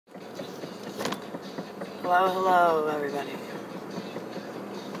Hello, hello, everybody.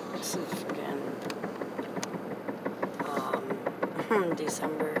 This is freaking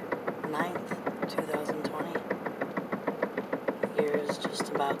December 9th, 2020. The year is just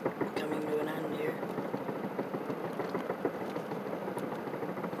about coming to an end here.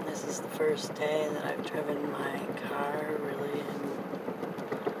 And this is the first day that I've driven my car really in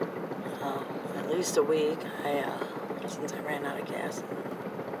at least a week. Since I ran out of gas in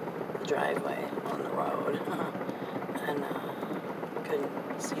the driveway on the road. And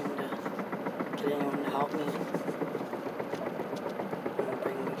couldn't seem to get anyone to help me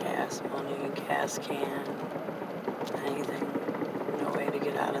bring gas money, gas can, anything. No way to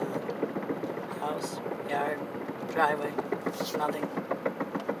get out of the house, yard, driveway, nothing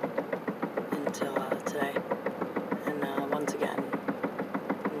until today. And once again,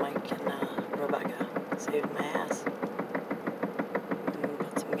 Mike and Rebecca saved my ass and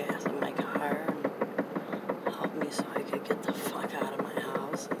put some gas in my car and helped me so I could get the fuck out of my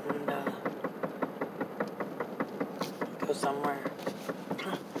house and go somewhere.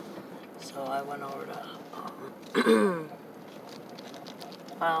 So I went over to,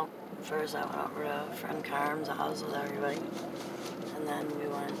 well, first I went over to friend Carm's house with everybody, and then we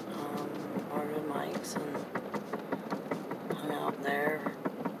went over to Mike's and hung out there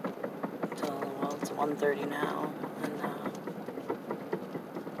until, well, it's 1:30 now, and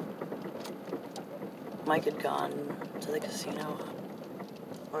Mike had gone to the casino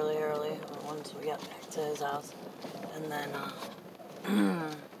really early once we got back to his house, and then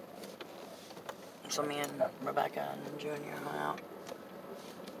so me and Rebecca and Junior hung out,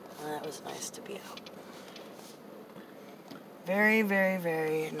 and it was nice to be out. Very, very,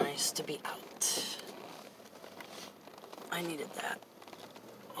 very nice to be out. I needed that.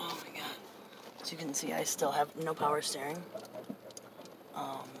 Oh my god. As you can see, I still have no power steering.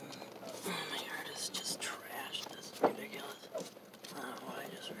 My yard is just trash. This is ridiculous. I don't know what I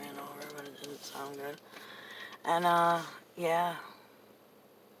just ran over, but it didn't sound good. And, yeah.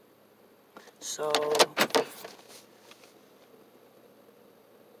 So,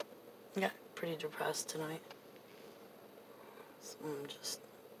 I got pretty depressed tonight. I'm just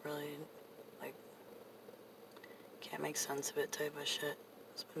really, like, can't make sense of it type of shit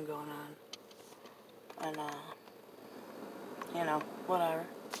that's been going on. And, you know, whatever.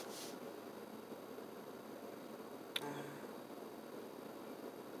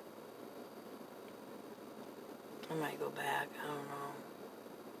 I might go back, I don't know.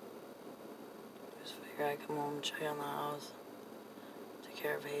 Just figure I'd come home, check on the house, take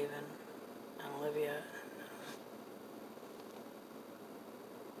care of Haven and Olivia, and,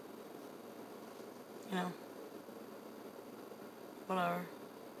 you know, whatever.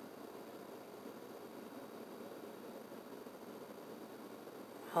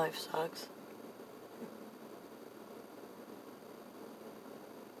 My life sucks.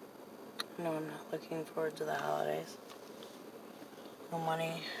 No, I'm not looking forward to the holidays. No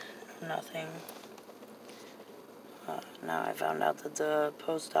money, nothing. Now I found out that the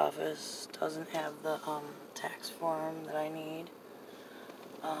post office doesn't have the tax form that I need.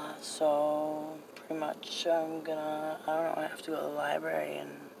 So pretty much I'm gonna, I don't know, I have to go to the library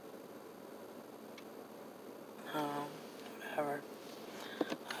and whatever.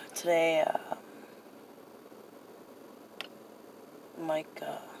 Today, Mike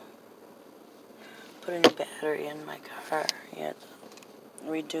put a new battery in my car. He had to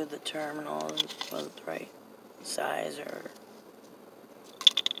redo the terminal with the right size or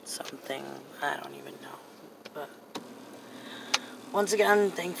something. I don't even know. But once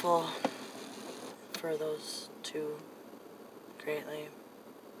again, thankful for those two greatly.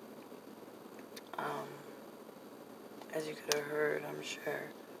 As you could have heard, I'm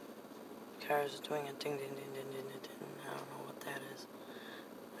sure, the car is doing a ding, ding, ding, ding, ding, ding, ding. I don't know what that is.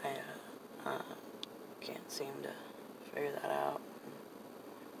 I can't seem to figure that out.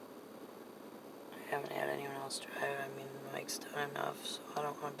 I haven't had anyone else drive. I mean, Mike's done enough, so I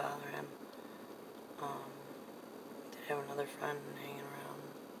don't want to bother him. Did have another friend hanging around.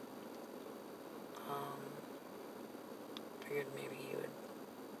 Figured maybe he would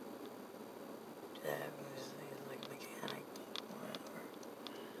do that. He's like a mechanic, whatever.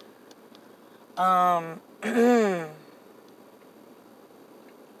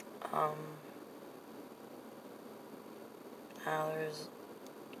 Now there's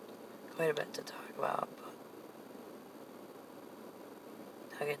quite a bit to talk about, but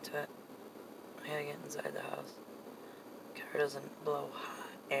I'll get to it. I gotta get inside the house. The car doesn't blow hot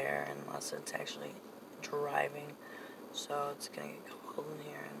air unless it's actually driving, so it's gonna get cold in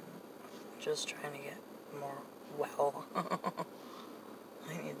here, and I'm just trying to get more well.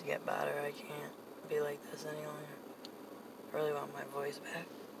 I need to get better, I can't. be like this any longer. I really want my voice back.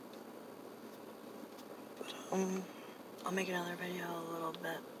 But, I'll make another video a little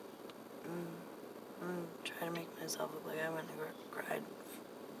bit. Try to make myself look like I went and cried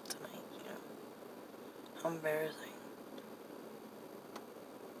tonight, you know. How embarrassing.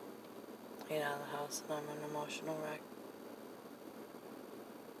 I get out of the house and I'm an emotional wreck.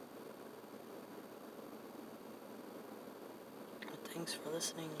 But thanks for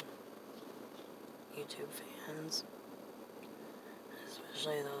listening, YouTube fans.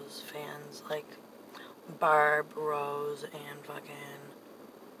 Especially those fans like Barb, Rose, and fucking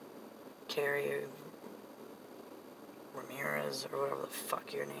Carrie Ramirez, or whatever the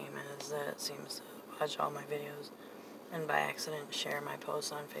fuck your name is, that seems to watch all my videos and by accident share my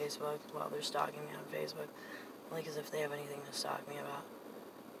posts on Facebook while they're stalking me on Facebook, like as if they have anything to stalk me about.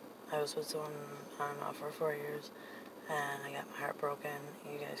 I was with someone on and off for 4 years, and I got my heart broken.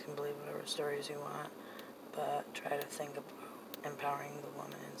 You guys can believe whatever stories you want, but try to think about empowering the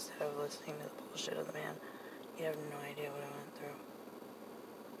woman instead of listening to the bullshit of the man. You have no idea what I went through.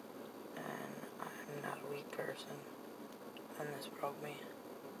 And I'm not a weak person. And this broke me.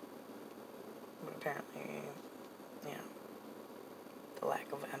 But apparently, you know, the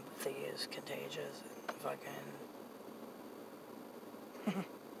lack of empathy is contagious, and fucking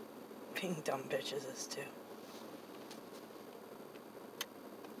being dumb bitches is too.